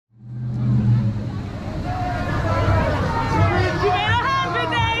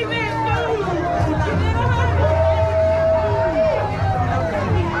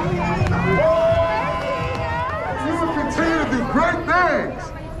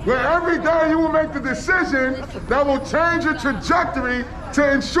where every day you will make the decision that will change your trajectory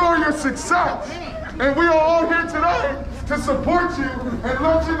to ensure your success. And we are all here today to support you and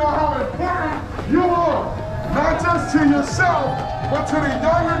let you know how important you are, not just to yourself, but to the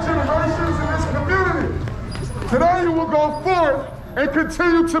younger generations in this community. Today you will go forth and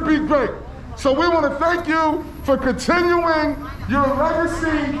continue to be great. So we want to thank you for continuing your legacy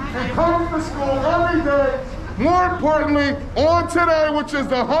and coming to school every day. More importantly, on today, which is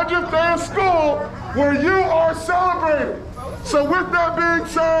the 100th day of school, where you are celebrating. So with that being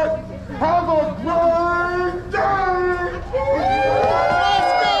said, have a great day!